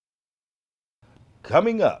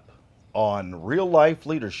Coming up on Real Life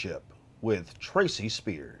Leadership with Tracy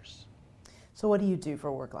Spears. So what do you do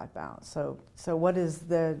for work-life balance? So what is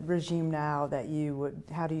the regime now that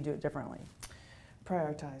how do you do it differently?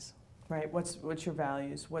 Prioritize, right? What's your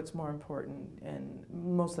values? What's more important? And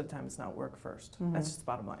most of the time it's not work first. Mm-hmm. That's just the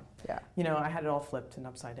bottom line. Yeah. I had it all flipped and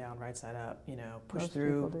upside down, right side up, push Most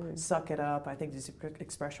through, people do. suck it up. I think this is an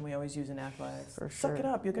expression we always use in athletics. For Suck sure. it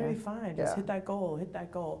up, you're going to Yeah. be fine. Just Yeah. hit that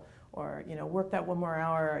goal. Or, work that one more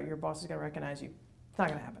hour, your boss is going to recognize you. It's not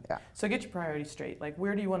going to happen. Yeah. So get your priorities straight. Like,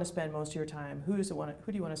 where do you want to spend most of your time? Who do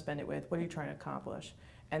you want to spend it with? What are you trying to accomplish?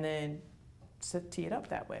 And then tee it up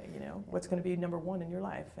that way, What's going to be number one in your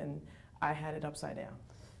life? And I had it upside down.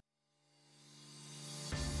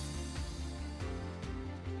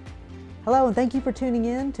 Hello, and thank you for tuning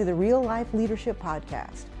in to the Real Life Leadership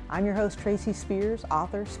Podcast. I'm your host, Tracy Spears,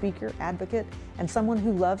 author, speaker, advocate, and someone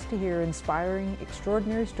who loves to hear inspiring,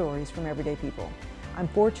 extraordinary stories from everyday people. I'm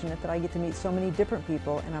fortunate that I get to meet so many different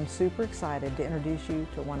people, and I'm super excited to introduce you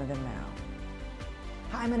to one of them now.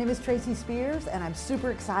 Hi, my name is Tracy Spears, and I'm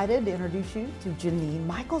super excited to introduce you to Janine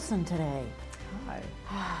Michelson today. Hi.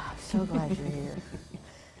 I'm so glad you're here.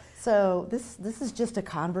 So this is just a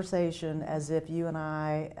conversation as if you and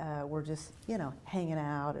I were just, hanging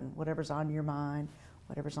out and whatever's on your mind,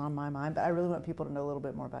 whatever's on my mind. But I really want people to know a little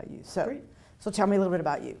bit more about you. So, Great. So tell me a little bit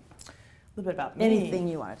about you. A little bit about me. Anything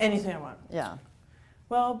you want. Anything I want. Yeah.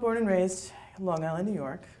 Well, born and raised in Long Island, New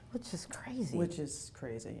York. Which is crazy. Which is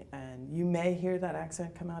crazy. And you may hear that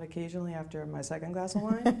accent come out occasionally after my second glass of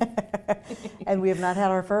wine. And we have not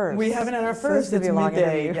had our first. We haven't had our So first. this It's could be a long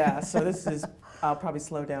midday. interview. Yeah, so this is, I'll probably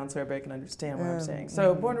slow down so everybody can understand what I'm saying.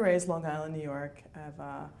 So born and raised Long Island, New York.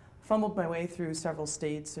 I've fumbled my way through several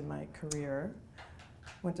states in my career.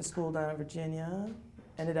 Went to school down in Virginia.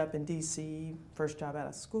 Ended up in D.C., first job out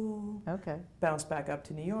of school. Okay. Bounced back up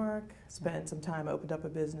to New York. Spent some time, opened up a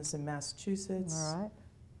business in Massachusetts. All right.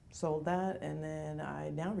 Sold that, and then I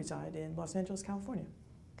now reside in Los Angeles, California.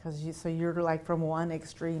 So you're like from one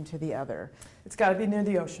extreme to the other. It's got to be near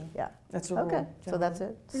the ocean. Yeah. That's a rule. Okay. So that's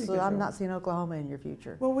it. Pretty So good I'm rule. not seeing Oklahoma in your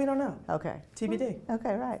future. Well, we don't know. Okay. TBD.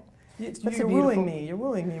 Okay, right. You're a wooing beautiful- me. You're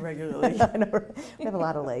wooing me regularly. I know. We have a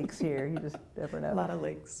lot of lakes here. You just never know. A lot of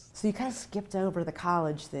lakes. So you kind of skipped over the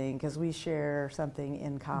college thing because we share something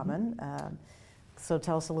in common. So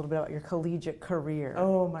tell us a little bit about your collegiate career.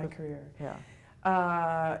 Oh, my career. Yeah.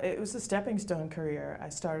 It was a stepping stone career. I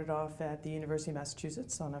started off at the University of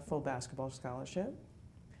Massachusetts on a full basketball scholarship.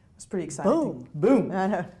 It was pretty exciting. Boom. I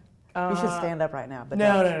know. You should stand up right now, but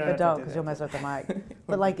no, don't, no, but don't don't do because that. you'll mess up the mic.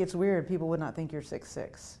 But like it's weird, people would not think you're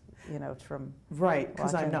 6'6", from Right,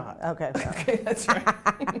 because I'm watching. not. Okay. Well. Okay, that's right.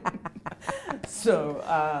 So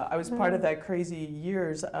I was part of that crazy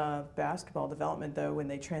years of basketball development, though, when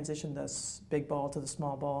they transitioned the big ball to the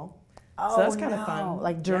small ball. Oh, So that's kind no. of fun.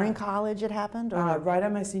 Like during Yeah. college it happened? Or? Right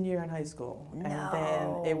at my senior year in high school. No. And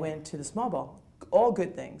then it went to the small ball. All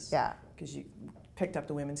good things. Yeah. Because you picked up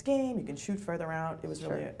the women's game, you can shoot further out. It was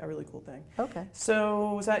Sure. really a really cool thing. Okay.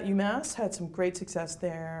 So was at UMass, had some great success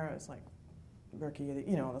there. I was like rookie of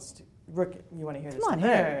the, rookie, you want to hear this? Come on,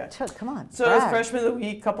 Yeah. Come on. So I was brag. freshman of the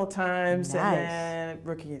week a couple times, Nice. and then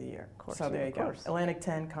rookie of the year. Of course, So there yeah, you of go. course. Atlantic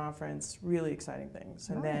 10 conference, really exciting things.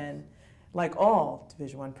 And Nice. then, like all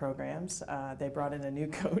Division I programs, they brought in a new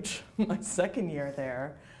coach my second year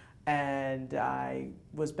there, and I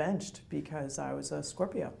was benched because I was a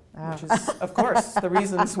Scorpio, which is, of course, the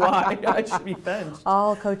reasons why I should be benched.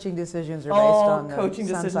 All coaching decisions are based All on the coaching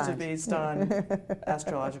sun decisions are signs. based on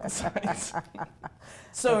astrological signs.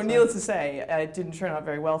 So That's needless to say, it didn't turn out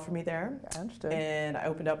very well for me there. I understood. And I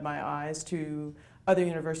opened up my eyes to other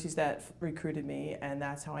universities that recruited me, and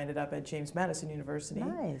that's how I ended up at James Madison University.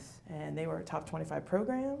 Nice. And they were a top 25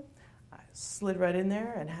 program. I slid right in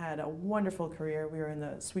there and had a wonderful career. We were in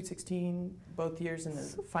the Sweet 16 both years and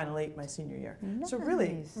the Final 8 my senior year. So really,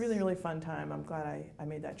 Nice. really, really fun time. I'm glad I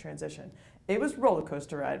made that transition. It was a roller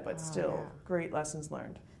coaster ride, but still yeah. great lessons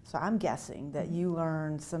learned. So I'm guessing that you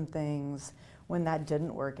learned some things when that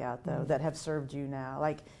didn't work out, though, that have served you now.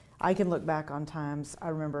 Like, I can look back on times, I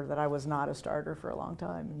remember that I was not a starter for a long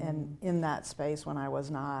time. And in that space when I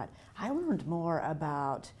was not, I learned more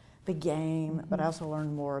about the game, but I also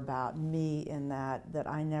learned more about me in that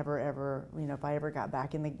I never ever, if I ever got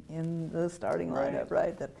back in the starting Right. lineup,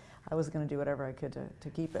 right, that I was going to do whatever I could to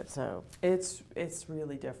keep it. So It's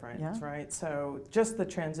really different, Yeah. right? So just the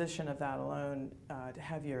transition of that alone, to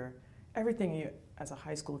have everything you as a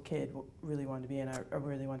high school kid really wanted to be, and I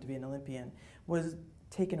really wanted to be an Olympian, was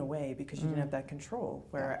taken away because you didn't have that control.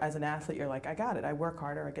 Where as an athlete, you're like, I got it. I work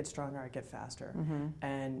harder, I get stronger, I get faster.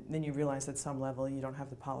 And then you realize at some level you don't have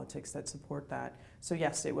the politics that support that. So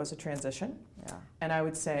yes, it was a transition. Yeah. And I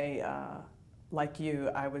would say, like you,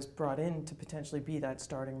 I was brought in to potentially be that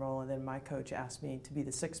starting role, and then my coach asked me to be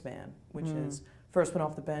the sixth man, which is first one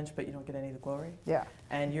off the bench, but you don't get any of the glory. Yeah.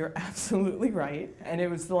 And you're absolutely right. And it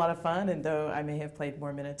was a lot of fun, and though I may have played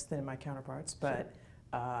more minutes than my counterparts, but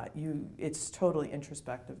it's totally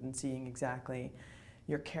introspective and seeing exactly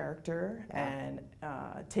your character and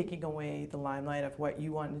taking away the limelight of what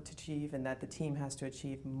you wanted to achieve and that the team has to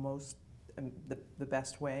achieve the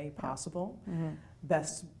best way possible.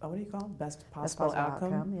 Best, what do you call it? Best possible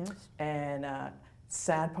outcome. Yes. And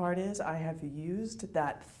sad part is I have used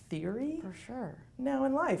that theory For sure. now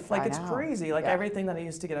in life. Like, I it's know. crazy. Like, Yeah. everything that I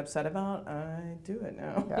used to get upset about, I do it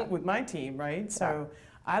now Yeah. with my team, right? So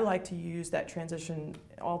I like to use that transition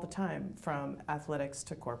all the time from athletics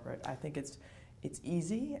to corporate. I think it's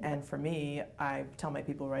easy, and for me, I tell my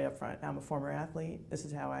people right up front, I'm a former athlete, this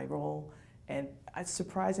is how I roll, and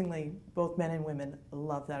surprisingly, both men and women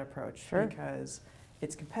love that approach because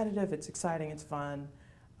it's competitive, it's exciting, it's fun,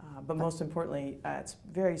 but most importantly, it's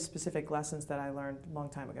very specific lessons that I learned a long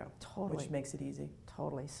time ago, which makes it easy.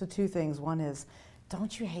 Totally. So two things. One is,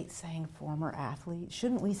 don't you hate saying former athlete?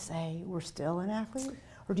 Shouldn't we say we're still an athlete?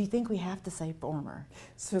 Or do you think we have to say former?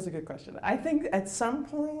 So that's a good question. I think at some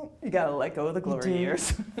point you gotta let go of the glory do.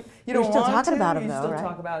 years. You're still want talking to, about 'em, you though, still right?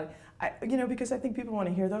 talk about it. Because I think people want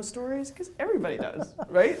to hear those stories because everybody does,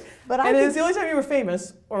 right? But and it's the only time you were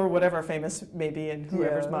famous, or whatever famous may be in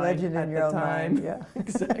whoever's mind legend at in the your own time. mind. Yeah.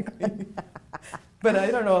 Exactly. But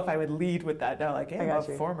I don't know if I would lead with that now, like, hey, I'm a got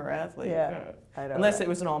you. former athlete. Yeah, I know. Unless it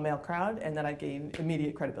was an all-male crowd, and then I'd gain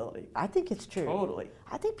immediate credibility. I think it's true. Totally.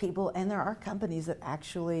 I think people, and there are companies that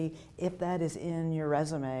actually, if that is in your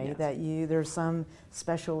resume, that there's some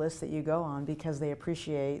special list that you go on because they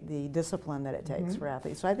appreciate the discipline that it takes for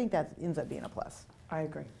athletes. So I think that ends up being a plus. I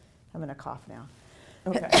agree. I'm going to cough now.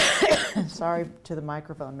 Okay. Sorry to the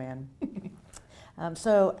microphone man.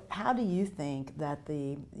 So how do you think that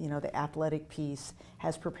the athletic piece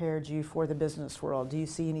has prepared you for the business world? Do you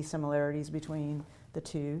see any similarities between the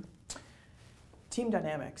two? Team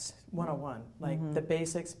dynamics 101, like the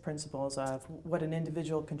basics principles of what an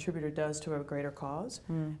individual contributor does to a greater cause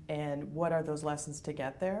and what are those lessons to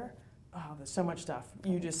get there. Oh, there's so much stuff.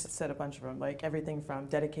 You just said a bunch of them, like everything from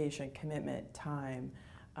dedication, commitment, time,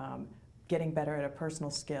 getting better at a personal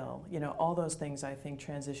skill. All those things I think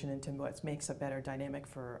transition into what makes a better dynamic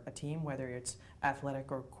for a team, whether it's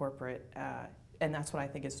athletic or corporate. And that's what I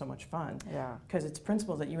think is so much fun. Yeah. Because it's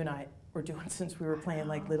principles that you and I were doing since we were playing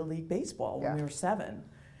like Little League Baseball when we were 7.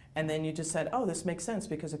 And then you just said, oh, this makes sense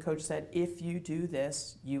because a coach said, if you do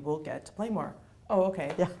this, you will get to play more. Oh,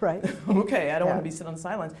 okay. Yeah, right. Okay, I don't want to be sitting on the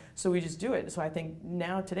sidelines. So we just do it. So I think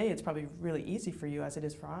today, it's probably really easy for you as it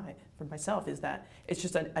is for myself, is that it's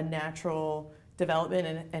just a natural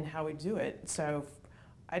development and how we do it. So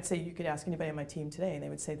I'd say you could ask anybody on my team today and they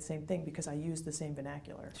would say the same thing because I use the same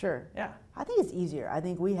vernacular. Sure. Yeah. I think it's easier. I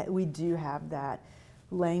think we do have that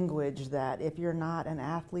language that if you're not an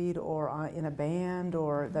athlete or in a band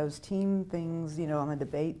or those team things, on the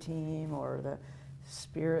debate team or the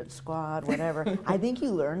spirit squad, whatever, I think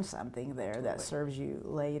you learn something there that serves you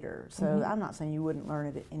later. So I'm not saying you wouldn't learn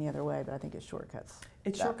it any other way, but I think it shortcuts.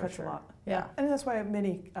 It shortcuts a lot. Yeah. And that's why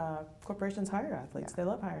many corporations hire athletes. They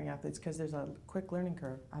love hiring athletes because there's a quick learning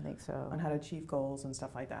curve. I think so. On how to achieve goals and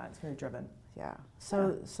stuff like that. It's very driven. Yeah.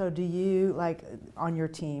 So do you, like, on your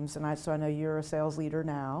teams, and I know you're a sales leader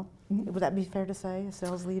now. Would that be fair to say, a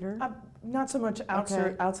sales leader? Not so much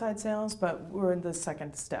outside sales, but we're in the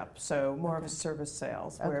second step. So more of a service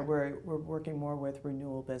sales, where we're working more with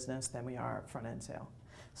renewal business than we are front-end sale.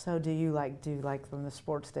 So do you do from the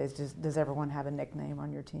sports days, does everyone have a nickname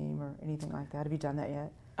on your team or anything like that? Have you done that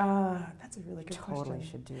yet? That's a really good question. Totally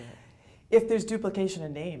should do it. If there's duplication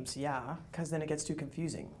of names, yeah, because then it gets too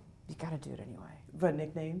confusing. You got to do it anyway. But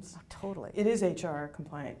nicknames? Oh, totally. It is HR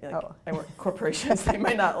compliant. I work corporations, they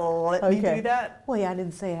might not let me do that. Well, yeah, I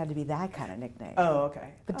didn't say it had to be that kind of nickname. Oh,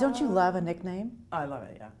 okay. But don't you love a nickname? I love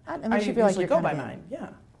it, yeah. I I you feel like usually you're go by kind of mine, yeah.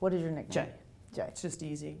 What is your nickname? Jay. Jay. It's just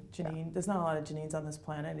easy. Janine. There's not a lot of Janines on this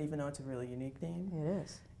planet, even though it's a really unique name. It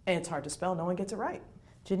is. And it's hard to spell. No one gets it right.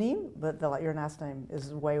 Janine, but your last name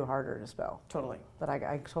is way harder to spell. Totally. But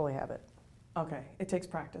I totally have it. Okay. It takes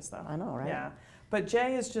practice, though. I know, right? Yeah. But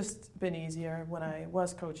Jay has just been easier. When I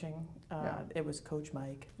was coaching, it was Coach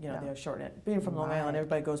Mike. They shorten it. Being from Long Island,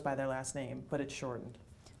 everybody goes by their last name, but it's shortened.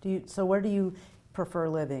 So where do you prefer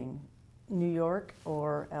living? New York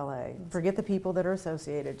or LA? Forget the people that are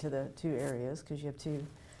associated to the two areas because you have two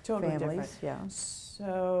Totally families? different. Yeah.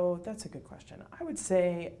 So that's a good question. I would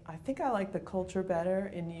say I think I like the culture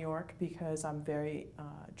better in New York because I'm very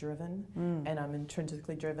driven and I'm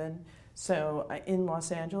intrinsically driven. So in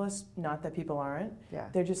Los Angeles, not that people aren't,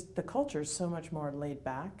 they're just, the culture is so much more laid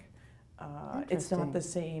back. It's not the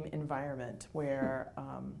same environment where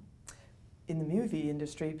in the movie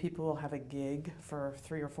industry, people will have a gig for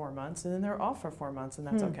 3 or 4 months and then they're off for 4 months and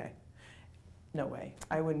that's okay. No way.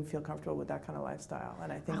 I wouldn't feel comfortable with that kind of lifestyle.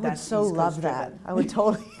 And I think that's so East Coast love that. driven. I would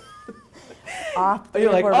totally off. You're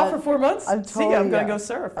like, off for 4 months? I'm See, I'm going to go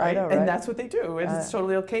surf, right? I know, right? And that's what they do. And it's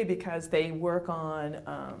totally okay because they work on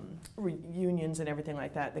reunions and everything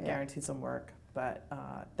like that that guarantees them work. But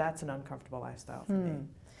that's an uncomfortable lifestyle for me.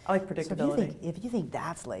 I like predictability. So if you think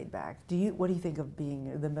that's laid back, what do you think of being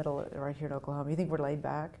in the middle right here in Oklahoma? You think we're laid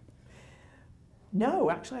back?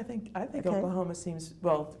 No, actually, I think Oklahoma seems,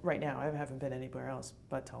 well, right now, I haven't been anywhere else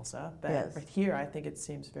but Tulsa. But right here, I think it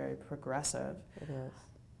seems very progressive. It is.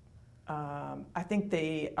 I think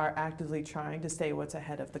they are actively trying to stay what's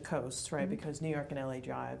ahead of the coast, right? Because New York and LA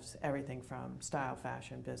drives everything from style,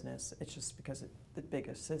 fashion, business. It's just because it's the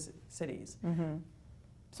biggest cities.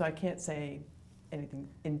 So I can't say anything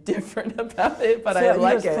indifferent about it, but I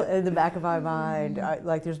like it. In the back of my mind,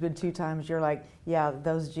 like there's been 2 times you're like, yeah,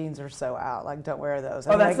 those jeans are so out. Like, don't wear those.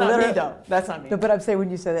 Oh, that's not me, though. That's not me. But I'm saying when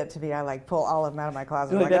you say that to me, I like pull all of them out of my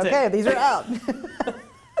closet. I'm like, okay, these are out.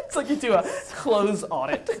 It's like you do a clothes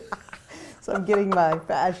audit. So I'm getting my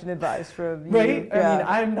fashion advice from you. Right? Yeah.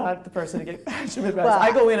 I mean, I'm not the person to get fashion advice. Well,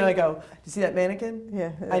 I go in and I go, do you see that mannequin?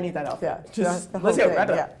 Yeah. I need that outfit. Yeah. Just, let's get rid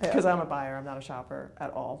of it. Because I'm a buyer. I'm not a shopper at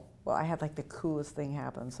all. Well, I had like the coolest thing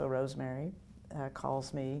happen. So Rosemary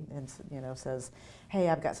calls me and says, hey,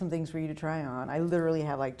 I've got some things for you to try on. I literally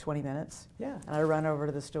have like 20 minutes. Yeah. And I run over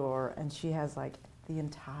to the store and she has like the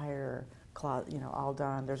entire closet, all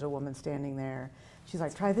done. There's a woman standing there. She's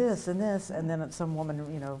like, try this, and then some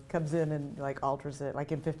woman, comes in and like alters it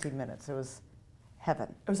like in 15 minutes. It was heaven.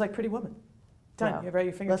 It was like Pretty Woman. Done. Well, you have right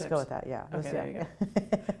your fingertips. Let's go with that. Yeah. Okay, there you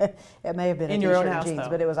go. It may have been in a your own t-shirt house, and jeans,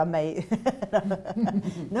 though. but it was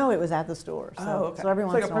amazing. No, it was at the store. So, so every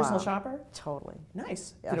once like a in personal while, shopper. Totally.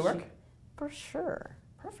 Nice. Yeah, Did it work? For sure.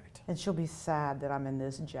 Perfect. And she'll be sad that I'm in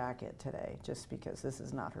this jacket today, just because this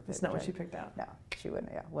is not her favorite. It's not what she jacket. picked out. No, she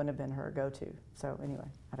wouldn't. Yeah, wouldn't have been her go-to. So anyway,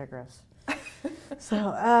 I digress.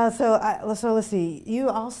 So let's see. You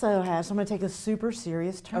also have. So I'm going to take a super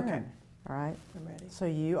serious turn. Okay. All right. I'm ready. So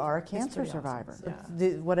you are a cancer pretty survivor. awesome.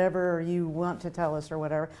 Yeah. Whatever you want to tell us or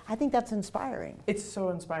whatever. I think that's inspiring. It's so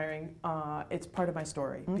inspiring. It's part of my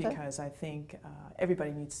story because I think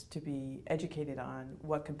everybody needs to be educated on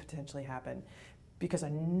what can potentially happen. Because I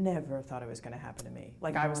never thought it was going to happen to me.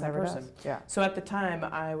 Like I was that person. Yeah. So at the time,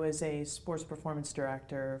 I was a sports performance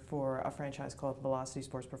director for a franchise called Velocity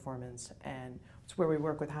Sports Performance, and it's where we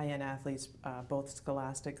work with high-end athletes, both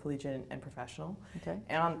scholastic, collegiate, and professional. Okay.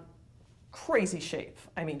 And crazy shape.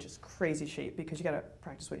 I mean, just crazy shape because you got to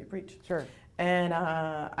practice what you preach. Sure. And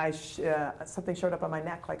something showed up on my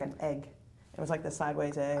neck like an egg. It was like the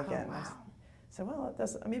sideways egg. Oh, and wow. I said, well,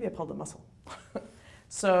 maybe I pulled a muscle.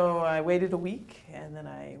 So I waited a week, and then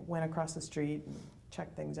I went across the street and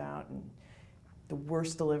checked things out. And the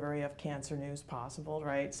worst delivery of cancer news possible,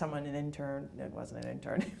 right? An intern, it wasn't an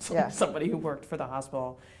intern, it was somebody who worked for the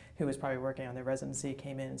hospital who was probably working on their residency,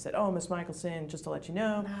 came in and said, oh, Ms. Michelson, just to let you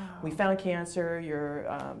know, we found cancer. You're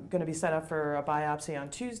going to be set up for a biopsy on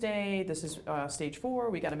Tuesday. This is stage 4.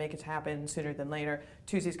 We got to make it happen sooner than later.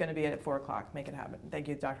 Tuesday's going to be at 4 o'clock. Make it happen. Thank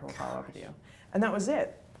you. The doctor will follow up with you. And that was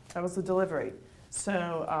it. That was the delivery.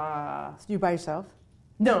 So you by yourself?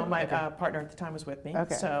 No, my partner at the time was with me.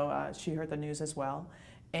 Okay. So she heard the news as well.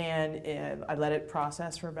 And I let it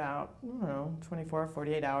process for about, 24,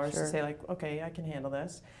 48 hours to say, like, okay, I can handle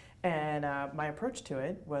this. And my approach to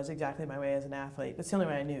it was exactly my way as an athlete. That's the only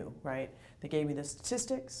way I knew, right? They gave me the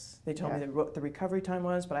statistics. They told me what the recovery time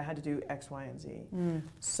was, but I had to do X, Y, and Z.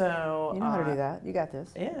 So you know how to do that. You got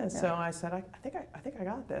this. Yeah. So I said, I think I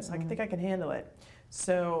got this. I think I can handle it.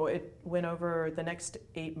 So it went over the next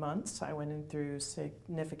 8 months. I went in through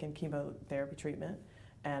significant chemotherapy treatment,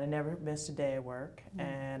 and I never missed a day of work.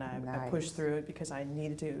 And I pushed through it because I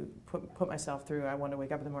needed to put myself through. I wanted to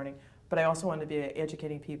wake up in the morning, but I also wanted to be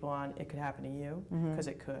educating people on it could happen to you, because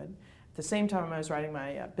it could. At the same time, I was writing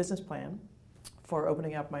my business plan for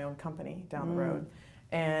opening up my own company down the road.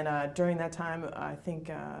 And during that time, I think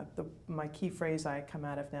my key phrase I come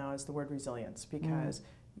out of now is the word resilience, because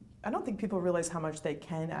I don't think people realize how much they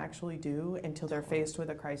can actually do until they're faced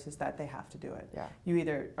with a crisis that they have to do it. Yeah. You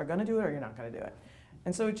either are going to do it or you're not going to do it.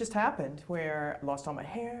 And so it just happened where I lost all my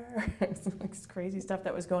hair, like crazy stuff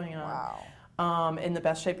that was going on. in the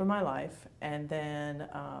best shape of my life. And then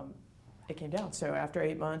it came down. So after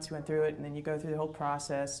 8 months, we went through it, and then you go through the whole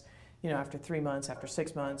process. After 3 months, after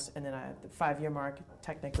 6 months, and then at the 5-year mark,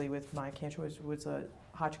 technically with my cancer was a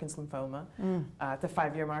Hodgkin's lymphoma. At the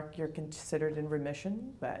 5-year mark, you're considered in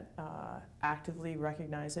remission, but actively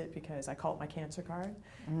recognize it because I call it my cancer card.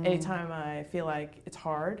 Anytime I feel like it's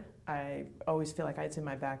hard, I always feel like it's in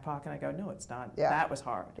my back pocket. I go, no, it's not. Yeah. That was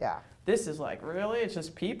hard. Yeah. This is like, really? It's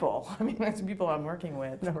just people. I mean, that's people I'm working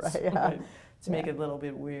with. Right, yeah. To make it a little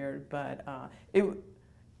bit weird, but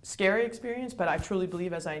scary experience, but I truly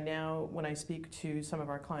believe when I speak to some of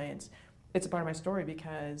our clients, it's a part of my story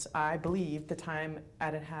because I believe the time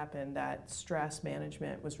it happened that stress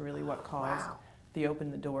management was really what caused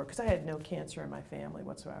opened the door, because I had no cancer in my family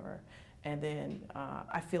whatsoever. And then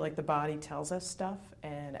I feel like the body tells us stuff,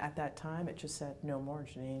 and at that time it just said, no more,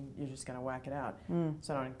 Janine, you're just going to whack it out.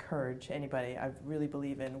 So I don't encourage anybody. I really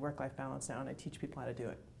believe in work-life balance now, and I teach people how to do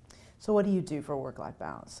it. So what do you do for work-life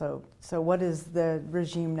balance? So what is the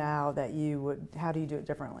regime now that how do you do it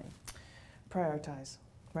differently? Prioritize,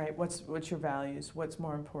 right? What's your values? What's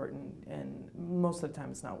more important? And most of the time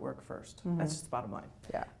it's not work first. That's just the bottom line.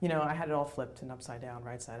 Yeah. I had it all flipped and upside down,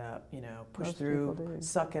 right side up, push Most through, people do.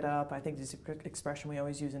 suck it up. I think this is an expression we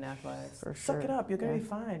always use in athletics. For Suck sure. it up, you're going to Yeah. be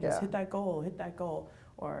fine. Just hit that goal.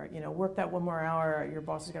 Or, work that one more hour, your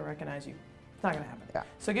boss is going to recognize you. It's not going to happen. Yeah.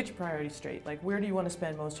 So get your priorities straight. Like, where do you want to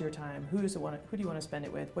spend most of your time? Who do you want to spend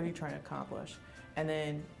it with? What are you trying to accomplish? And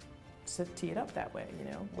then tee it up that way,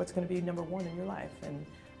 What's going to be number one in your life? And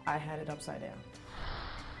I had it upside down.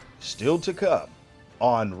 Still to come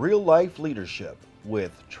on Real Life Leadership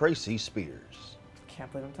with Tracy Spears.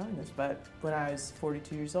 Can't believe I'm telling this, but when I was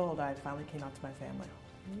 42 years old, I finally came out to my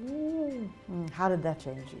family. How did that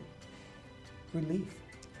change you? Relief.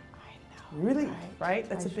 I know. Really, right?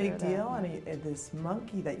 That's I a big sure deal. do. And this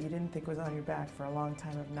monkey that you didn't think was on your back for a long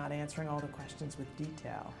time of not answering all the questions with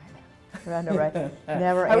detail. I know, right?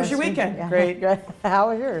 Never. How was your answering- weekend? Yeah. Great. How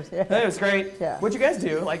was yours? Yeah. It was great. Yeah. What'd you guys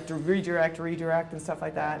do? Like to redirect, and stuff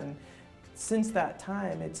like that. And since that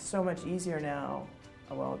time, it's so much easier now.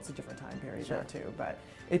 Well, it's a different time period Sure. there too, but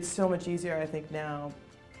it's so much easier, I think, now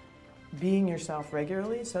being yourself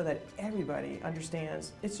regularly so that everybody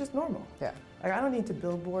understands it's just normal. Yeah. Like, I don't need to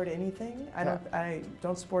billboard anything. I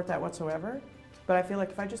don't support that whatsoever. But I feel like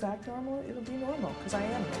if I just act normal, it'll be normal because I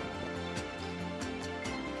am normal.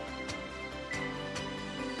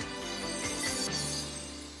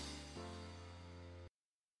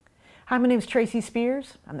 Hi, my name is Tracy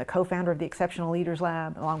Spears. I'm the co-founder of the Exceptional Leaders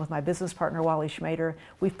Lab. Along with my business partner, Wally Schmader,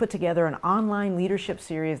 we've put together an online leadership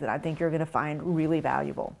series that I think you're going to find really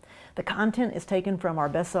valuable. The content is taken from our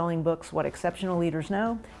best-selling books, What Exceptional Leaders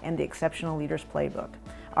Know and The Exceptional Leaders Playbook.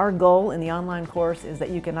 Our goal in the online course is that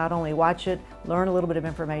you can not only watch it, learn a little bit of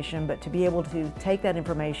information, but to be able to take that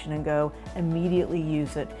information and go immediately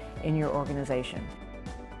use it in your organization.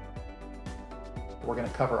 We're going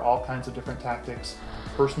to cover all kinds of different tactics,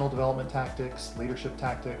 personal development tactics, leadership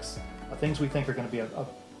tactics, things we think are going to be a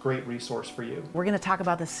great resource for you. We're going to talk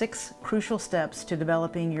about the 6 crucial steps to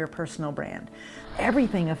developing your personal brand.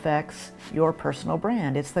 Everything affects your personal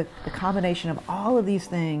brand. It's the combination of all of these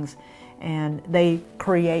things, and they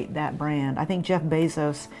create that brand. I think Jeff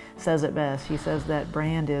Bezos says it best. He says that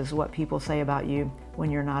brand is what people say about you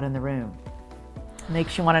when you're not in the room.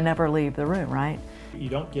 Makes you want to never leave the room, right? You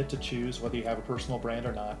don't get to choose whether you have a personal brand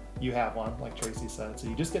or not. You have one, like Tracy said, so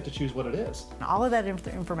you just get to choose what it is. All of that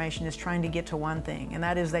information is trying to get to one thing, and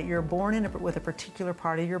that is that you're born with a particular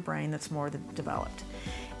part of your brain that's more developed.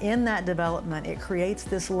 In that development, it creates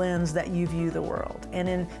this lens that you view the world. And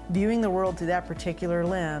in viewing the world through that particular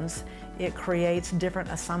lens, it creates different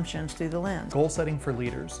assumptions through the lens. Goal setting for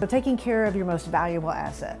leaders. So taking care of your most valuable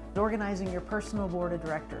asset, organizing your personal board of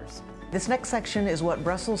directors. This next section is what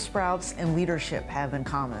Brussels sprouts and leadership have in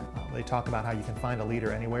common. They talk about how you can find a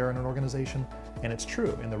leader anywhere in an organization, and it's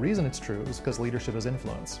true. And the reason it's true is because leadership is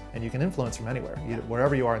influence, and you can influence from anywhere,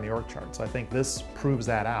 wherever you are in the org chart. So I think this proves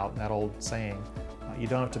that out, that old saying. You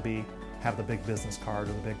don't have to have the big business card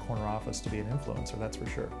or the big corner office to be an influencer, that's for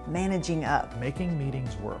sure. Managing up. Making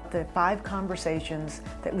meetings work. The 5 conversations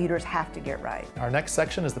that leaders have to get right. Our next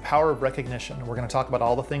section is the power of recognition. We're going to talk about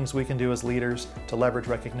all the things we can do as leaders to leverage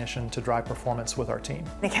recognition to drive performance with our team.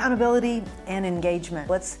 Accountability and engagement.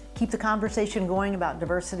 Let's keep the conversation going about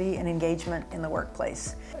diversity and engagement in the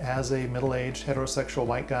workplace. As a middle-aged heterosexual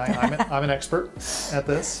white guy, I'm an expert at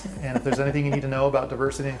this, and if there's anything you need to know about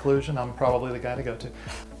diversity and inclusion, I'm probably the guy to go to.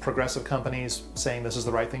 Progressive companies saying this is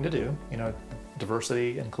the right thing to do.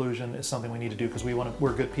 Diversity, inclusion is something we need to do because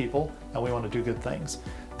we're good people and we want to do good things.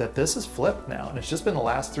 that this is flipped now. And it's just been the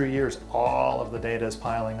last 3 years, all of the data is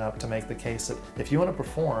piling up to make the case that if you want to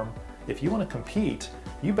perform, if you want to compete,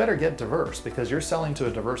 you better get diverse, because you're selling to a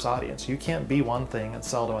diverse audience. You can't be one thing and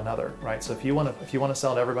sell to another, right? So if you want to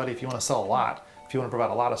sell to everybody, if you want to sell a lot, if you want to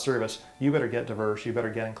provide a lot of service, you better get diverse, you better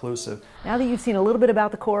get inclusive. Now that you've seen a little bit about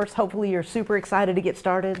the course, hopefully you're super excited to get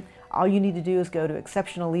started. All you need to do is go to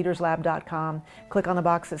exceptionalleaderslab.com, click on the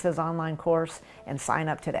box that says online course, and sign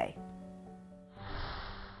up today.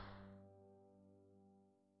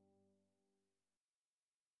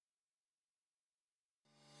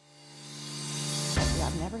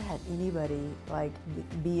 I've never had anybody like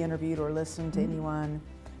be interviewed or listen to anyone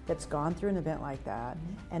that's gone through an event like that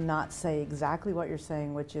and not say exactly what you're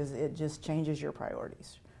saying, which is it just changes your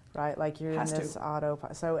priorities, right? Like you're in this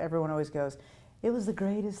so everyone always goes, it was the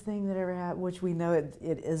greatest thing that ever happened, which we know it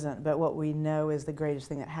isn't, but what we know is the greatest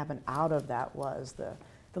thing that happened out of that was the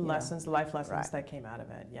lessons, the life lessons right. that came out of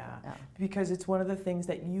it, yeah. Because it's one of the things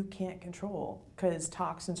that you can't control, because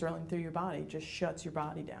toxins running through your body just shuts your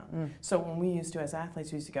body down. So when we used to, as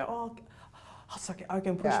athletes, we used to go, oh, I'll suck it, I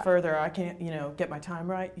can push further, I can't, get my time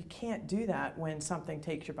right. You can't do that when something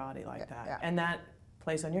takes your body like that. And that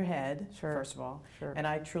plays on your head, first of all. And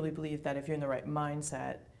I truly believe that if you're in the right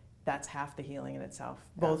mindset, that's half the healing in itself,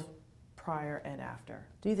 both prior and after.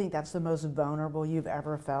 Do you think that's the most vulnerable you've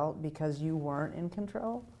ever felt because you weren't in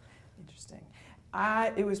control? Interesting.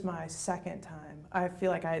 It was my second time. I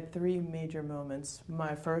feel like I had 3 major moments.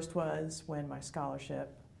 My first was when my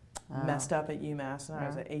scholarship messed up at UMass, and I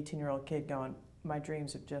was an 18-year-old kid going, my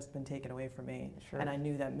dreams have just been taken away from me. And I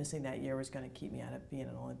knew that missing that year was going to keep me out of being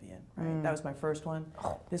an Olympian. Right? That was my first one.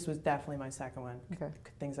 This was definitely my second one.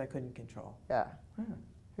 Things I couldn't control.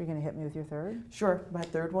 Are you going to hit me with your third? Sure. My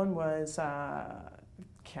third one was,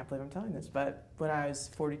 can't believe I'm telling this, but when I was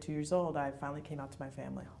 42 years old, I finally came out to my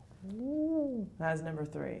family. That was number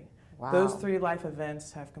 3. Wow. Those 3 life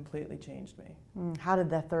events have completely changed me. How did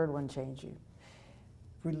that third one change you?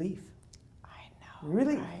 Relief. I know.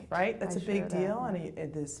 Relief, right? That's a big deal.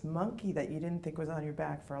 And this monkey that you didn't think was on your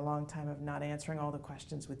back for a long time of not answering all the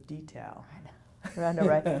questions with detail. I know. I know,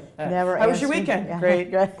 right? Never. How was your weekend?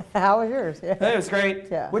 Great. How was yours? It was great.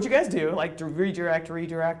 What'd you guys do? Like to redirect,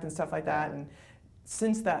 and stuff like that. And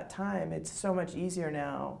since that time, it's so much easier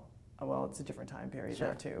now. Well, it's a different time period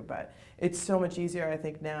there too, but it's so much easier, I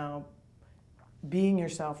think, now being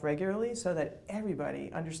yourself regularly so that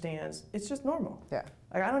everybody understands it's just normal.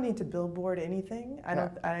 Like I don't need to billboard anything.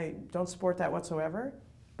 I don't support that whatsoever.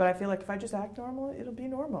 But I feel like if I just act normal, it'll be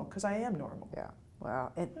normal because I am normal.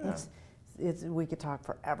 Wow. We could talk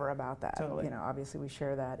forever about that. Totally. Obviously we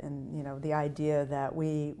share that, and the idea that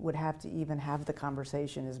we would have to even have the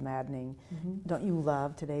conversation is maddening. Don't you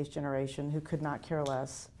love today's generation who could not care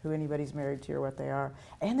less who anybody's married to or what they are,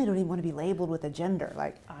 and they don't even want to be labeled with a gender.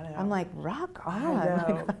 Like I'm like, rock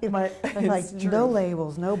on. Like no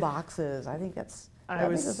labels, no boxes. I think that's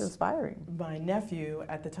inspiring. My nephew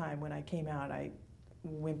at the time when I came out, it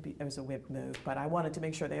was a wimp move, but I wanted to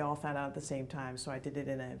make sure they all found out at the same time, so I did it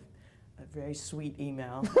in a very sweet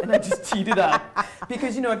email, and I just teed it up.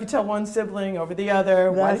 Because, if you tell one sibling over the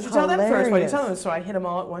other, why did you tell them first? Why did you tell them? So I hit them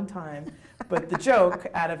all at one time. But the joke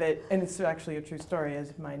out of it, and it's actually a true story,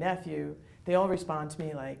 is my nephew, they all respond to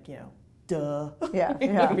me like, duh.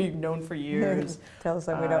 We've known for years. Tell us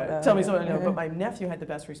something we don't know. Tell me something I know. But my nephew had the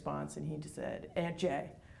best response, and he just said, Aunt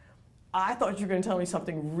Jay, I thought you were going to tell me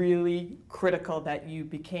something really critical, that you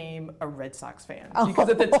became a Red Sox fan. Because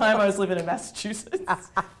at the time I was living in Massachusetts.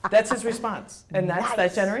 That's his response. And that's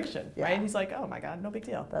that generation, right? And he's like, oh my God, no big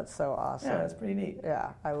deal. That's so awesome. Yeah, that's pretty neat.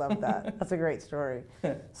 Yeah, I love that. That's a great story.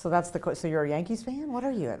 So so you're a Yankees fan? What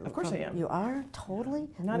are you? Of course I am. You are? Totally?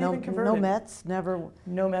 Not even converted. No Mets? Never?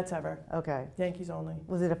 No Mets ever. Okay. Yankees only.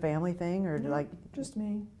 Was it a family thing or just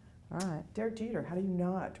me. All right. Derek Jeter, how do you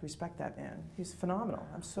not respect that man? He's phenomenal.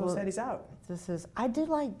 I'm so sad he's out. I did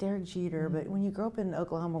like Derek Jeter, but when you grow up in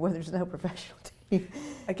Oklahoma where there's no professional team.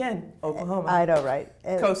 Again, Oklahoma. I know, right?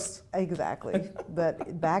 Coast. Exactly.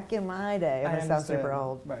 But back in my day, and this sounds super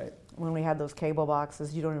old, when we had those cable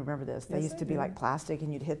boxes, you don't even remember this. They used to be like plastic,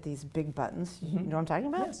 and you'd hit these big buttons. You know what I'm talking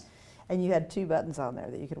about? Yes. And you had 2 buttons on there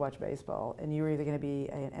that you could watch baseball, and you were either going to be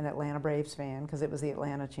an Atlanta Braves fan because it was the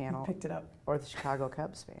Atlanta channel, picked it up, or the Chicago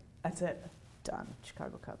Cubs fan. That's it. Done.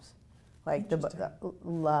 Chicago Cubs.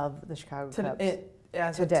 Love the Chicago Cubs.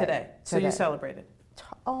 As of today. So you celebrated.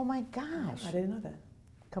 Oh my gosh! I didn't know that.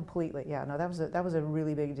 Completely. Yeah. No, that was a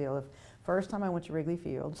really big deal. First time I went to Wrigley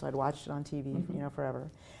Field, so I'd watched it on TV,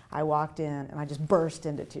 forever. I walked in and I just burst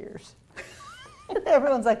into tears.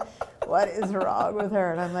 Everyone's like, what is wrong with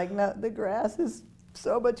her? And I'm like, no, the grass is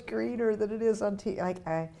so much greener than it is on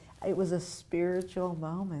TV. It was a spiritual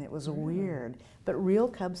moment. It was weird. But real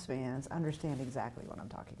Cubs fans understand exactly what I'm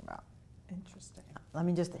talking about. Interesting. I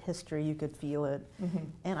mean, just the history, you could feel it. Mm-hmm.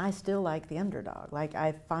 And I still like the underdog. Like,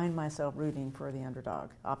 I find myself rooting for the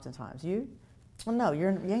underdog oftentimes. You? Well, no,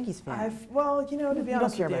 you're a Yankees fan. Well, to be honest with you, you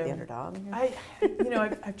don't care about the underdog.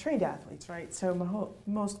 I've trained athletes, right? So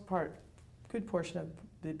good portion of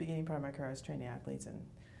the beginning part of my career, I was training athletes, and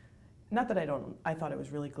not that I thought it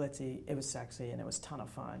was really glitzy. It was sexy and it was a ton of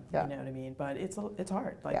fun. Yeah. You know what I mean? But it's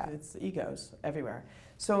hard. Like, Yeah. it's egos everywhere.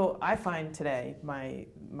 So I find today my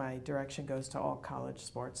direction goes to all college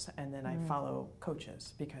sports, and then I follow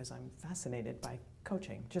coaches because I'm fascinated by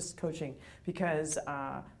coaching, just coaching, because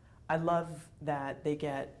I love that they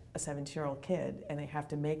get a 17-year-old kid and they have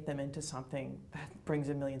to make them into something that brings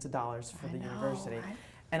in millions of dollars for the university.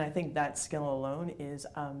 And I think that skill alone is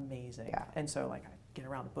amazing. Yeah. And so, like, I get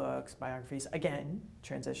around the books, biographies, again,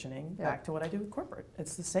 transitioning back to what I do with corporate.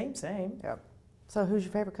 It's the same. Yep. So who's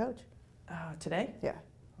your favorite coach? Today? Yeah.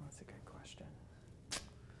 Oh, that's a good question.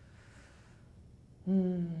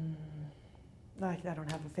 I don't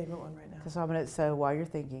have a favorite one right now. So while you're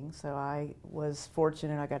thinking, so I was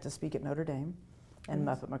fortunate I got to speak at Notre Dame, and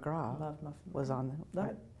Muffet McGraw Love Muffet was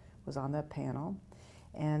McGraw. was on the panel,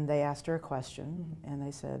 and they asked her a question, and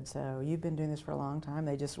they said, "So you've been doing this for a long time."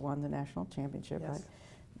 They just won the national championship, Yes. right?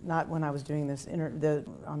 Not when I was doing this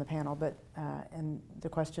on the panel, but and the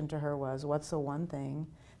question to her was, "What's the one thing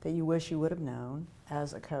that you wish you would have known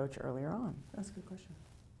as a coach earlier on?" That's a good question.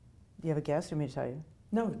 Do you have a guess? Do you want me to tell you?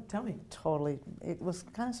 No, tell me. Totally. It was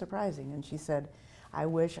kind of surprising. And she said, "I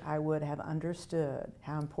wish I would have understood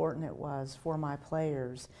how important it was for my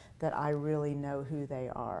players that I really know who they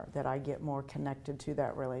are, that I get more connected to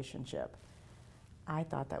that relationship." I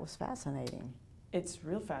thought that was fascinating. It's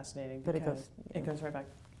real fascinating But because it goes right back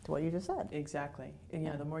to what you just said. Exactly.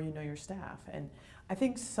 And, the more you know your staff. And I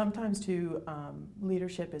think sometimes, too,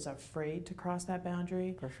 leadership is afraid to cross that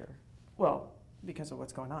boundary. For sure. Well, because of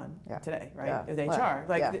what's going on today, right? Yeah. With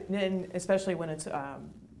HR. And especially when it's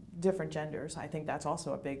different genders, I think that's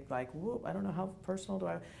also a big, whoa, I don't know how personal do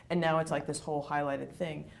I... And now it's like this whole highlighted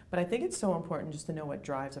thing. But I think it's so important just to know what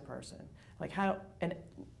drives a person. Like how... And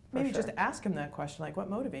maybe just ask them that question, like, what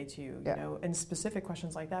motivates you, you know, and specific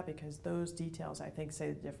questions like that, because those details, I think,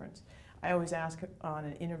 say the difference. I always ask on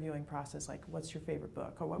an interviewing process, like, what's your favorite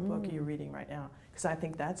book, or what book are you reading right now? Because I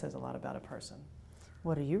think that says a lot about a person.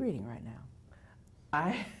 What are you reading right now?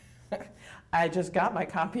 I just got my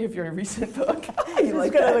copy of your recent book. It's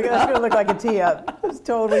going to look like a tee-up. It's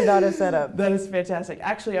totally not a setup. That is fantastic.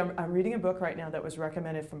 Actually, I'm reading a book right now that was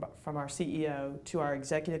recommended from our CEO to our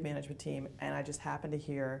executive management team, and I just happened to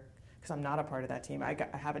hear, because I'm not a part of that team, I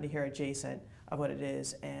happened to hear adjacent of what it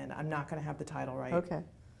is, and I'm not going to have the title right. Okay.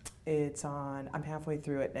 I'm halfway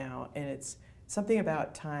through it now, and it's something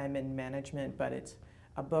about time and management, but it's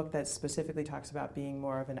a book that specifically talks about being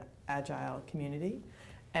more of an agile community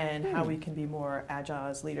and how we can be more agile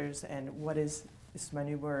as leaders, and this is my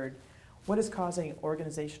new word, what is causing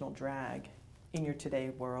organizational drag in your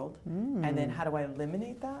today world, and then how do I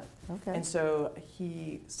eliminate that? Okay. And so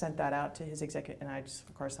he sent that out to his executive, and I just,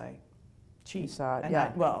 of course, I cheat. You saw it, and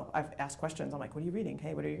yeah. I've asked questions. I'm like, what are you reading?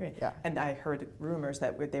 Hey, what are you reading? Yeah. And I heard rumors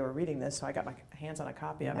that they were reading this, so I got my hands on a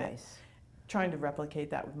copy of it. Nice. Trying to replicate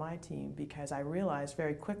that with my team, because I realized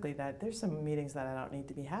very quickly that there's some meetings that I don't need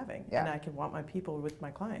to be having, and I can want my people with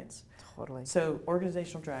my clients. Totally. So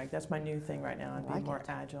organizational drag, that's my new thing right now, and being more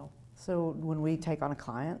agile. So when we take on a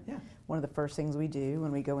client, one of the first things we do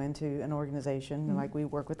when we go into an organization, like we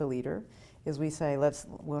work with a leader, is we say, we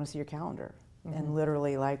want to see your calendar. And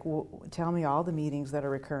literally, tell me all the meetings that are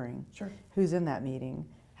recurring. Sure. Who's in that meeting?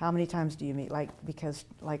 How many times do you meet? Because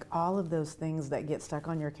all of those things that get stuck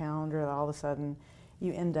on your calendar, all of a sudden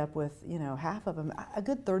you end up with, half of them, a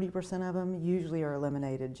good 30% of them usually are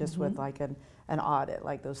eliminated just with an audit,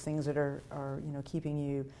 like those things that are keeping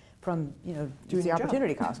you from, doing the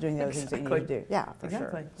opportunity cost, doing the other things that you need to do. Yeah, for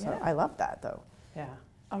sure. So I love that, though. Yeah.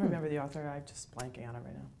 I'll remember the author. I'm just blanking on it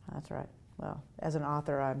right now. That's right. Well, as an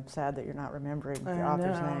author, I'm sad that you're not remembering the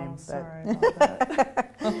author's name. Sorry about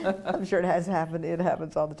that. I'm sure it has happened. It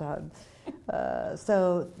happens all the time.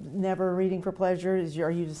 So never reading for pleasure. Are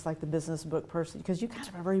you just like the business book person? Because you kind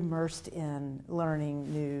of are immersed in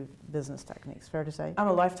learning new business techniques. Fair to say? I'm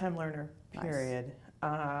a lifetime learner, Nice. period.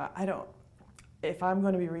 If I'm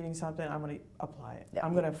going to be reading something, I'm going to apply it. Yeah.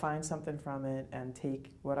 I'm going to find something from it and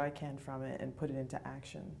take what I can from it and put it into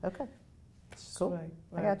action. Okay. It's Cool.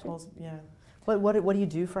 what I got you. pulls- Yeah. What do you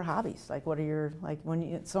do for hobbies? Like, what are your,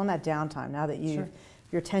 so on that downtime, now that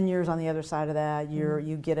you're 10 years on the other side of that,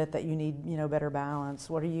 you get it that you need, better balance.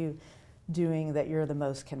 What are you doing that you're the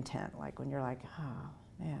most content? Like when you're like,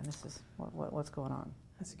 man, this is what's going on?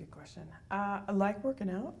 That's a good question. I like working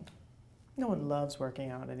out. No one loves working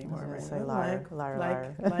out anymore, right? Say liar, liar,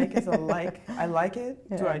 liar. Like is a like. I like it.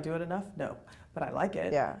 Yeah. Do I do it enough? No, but I like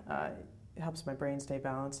it. Yeah. It helps my brain stay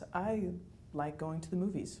balanced. I like going to the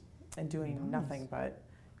movies and doing nothing but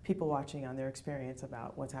people watching on their experience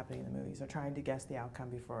about what's happening in the movies or trying to guess the outcome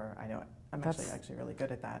before I know it. I'm actually really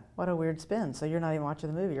good at that. What a weird spin. So you're not even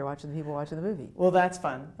watching the movie, you're watching the people watching the movie. Well, that's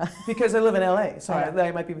fun because I live in LA, so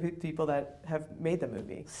I might be people that have made the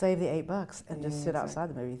movie. Save the $8 and just sit outside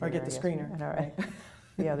the movie theater. Or get the screener. Right.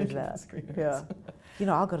 Yeah, there's that. Yeah. You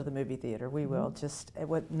know, I'll go to the movie theater. We will, just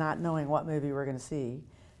not knowing what movie we're going to see.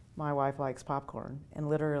 My wife likes popcorn, and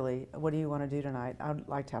literally, what do you want to do tonight? I'd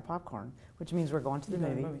like to have popcorn, which means we're going to the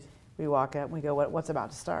movie. We walk up and we go, what's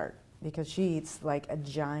about to start? Because she eats like a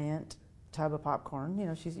giant tub of popcorn. You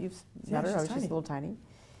know, you've met her, she's a little tiny.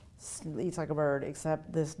 Eats like a bird,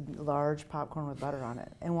 except this large popcorn with butter on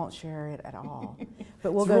it, and won't share it at all.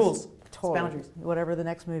 But we'll go rules. Totally. Boundaries. Whatever the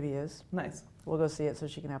next movie is. Nice. We'll go see it so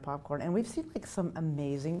she can have popcorn. And we've seen like some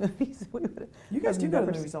amazing movies. You guys do go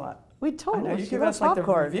to the movies a lot. We totally. I know, you give us like the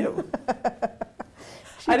review.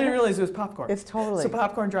 I didn't realize it was popcorn. It's totally. So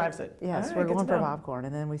popcorn drives it. Yes, right, we're going for popcorn,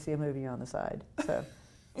 and then we see a movie on the side. So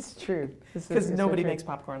it's true. Because nobody makes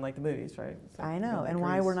popcorn like the movies, right? So I know. And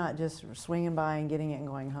why we're not just swinging by and getting it and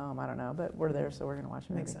going home, I don't know. But we're there, so we're going to watch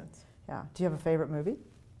a movie. Makes sense. Yeah. Do you have a favorite movie?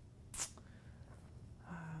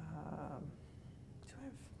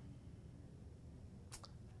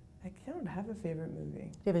 I don't have a favorite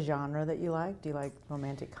movie. Do you have a genre that you like? Do you like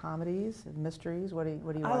romantic comedies, mysteries? What do you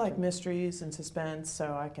watch? I like mysteries and suspense,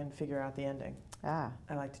 so I can figure out the ending. Ah.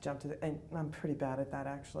 I like to jump to and I'm pretty bad at that,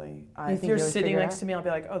 actually. If you're sitting next to me, I'll be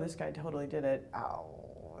like, oh, this guy totally did it.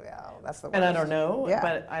 Oh, yeah, that's the worst. And I don't know,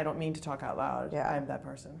 but I don't mean to talk out loud. Yeah. I'm that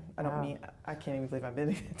person. I can't even believe I'm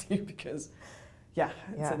admitting it to you because,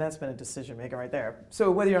 so that's been a decision maker right there.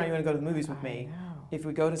 So whether or not you want to go to the movies with me, if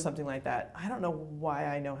we go to something like that, I don't know why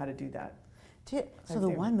I know how to do that. So the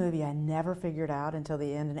one movie I never figured out until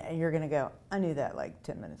the end, and you're going to go, I knew that like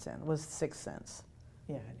 10 minutes in, was Sixth Sense.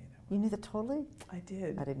 Yeah, I knew that. You knew that totally? I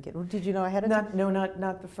did. I didn't get it. Did you know ahead of time? No,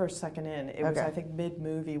 not the first second in. It was, I think,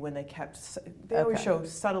 mid-movie when they always show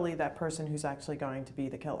subtly that person who's actually going to be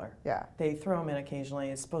the killer. Yeah. They throw him in occasionally.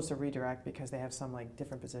 It's supposed to redirect because they have some like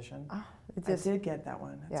different position. I did get that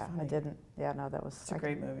one. That's funny. I didn't. Yeah, no, that was... It's a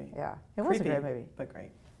great movie. Yeah, it was a great movie. But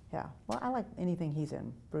great. Yeah. Well, I like anything he's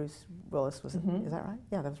in. Bruce Willis was, is that right?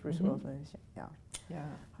 Yeah, that was Bruce Willis movies. Yeah. Yeah.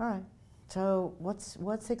 All right. So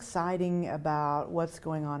what's exciting about what's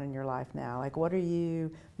going on in your life now? Like, what are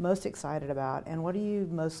you most excited about, and what are you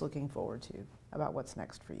most looking forward to about what's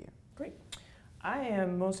next for you? Great. I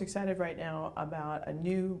am most excited right now about a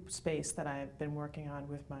new space that I've been working on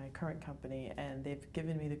with my current company, and they've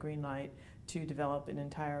given me the green light to develop an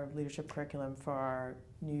entire leadership curriculum for our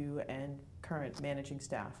new and current managing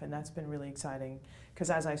staff. And that's been really exciting because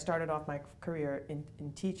as I started off my career in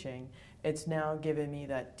teaching, it's now given me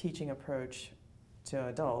that teaching approach to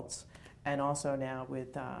adults, and also now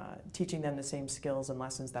with teaching them the same skills and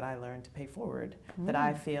lessons that I learned to pay forward that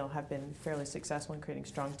I feel have been fairly successful in creating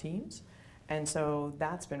strong teams. And so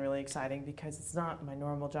that's been really exciting because it's not my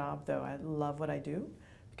normal job, though I love what I do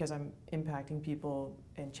because I'm impacting people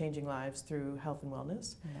and changing lives through health and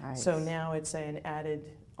wellness. Nice. So now it's an added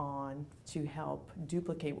on to help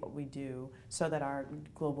duplicate what we do so that our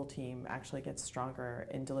global team actually gets stronger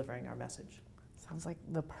in delivering our message. Sounds like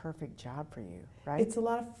the perfect job for you, right? It's a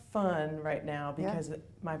lot of fun right now because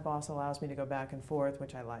my boss allows me to go back and forth,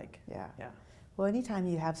 which I like. Yeah. Yeah. Well, anytime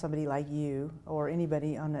you have somebody like you or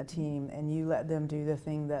anybody on a team and you let them do the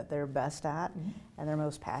thing that they're best at and they're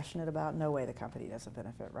most passionate about, no way the company doesn't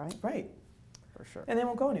benefit, right? Right. For sure. And they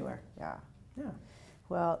won't go anywhere. Yeah. Yeah.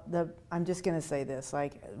 Well, I'm just going to say this,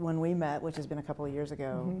 like when we met, which has been a couple of years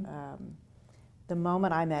ago, the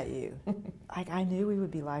moment I met you, like I knew we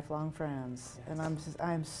would be lifelong friends, and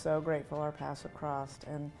I'm so grateful our paths have crossed,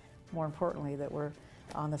 and more importantly that we're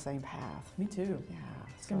on the same path. Me too. Yeah,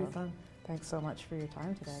 it's gonna be fun. Thanks so much for your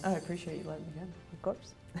time today. I appreciate you letting me in. Of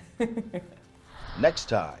course. Next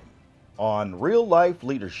time on Real Life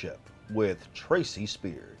Leadership with Tracy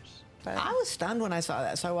Spears. I was stunned when I saw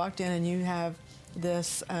that. So I walked in and you have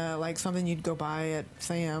this, like something you'd go buy at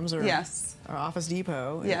Sam's or Office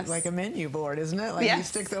Depot. Yes. Like a menu board, isn't it? Like you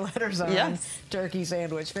stick the letters on, turkey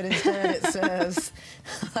sandwich, but instead it says,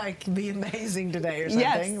 like, be amazing today or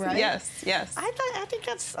something, right? Yes. I think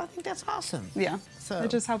that's awesome. Yeah. So it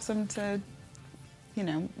just helps them to,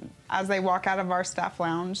 as they walk out of our staff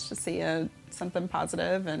lounge, to see something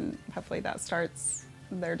positive, and hopefully that starts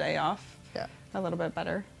their day off a little bit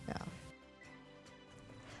better. Yeah.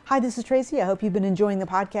 Hi, this is Tracy. I hope you've been enjoying the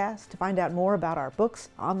podcast. To find out more about our books,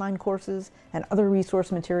 online courses, and other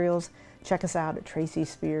resource materials, check us out at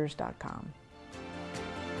tracyspears.com.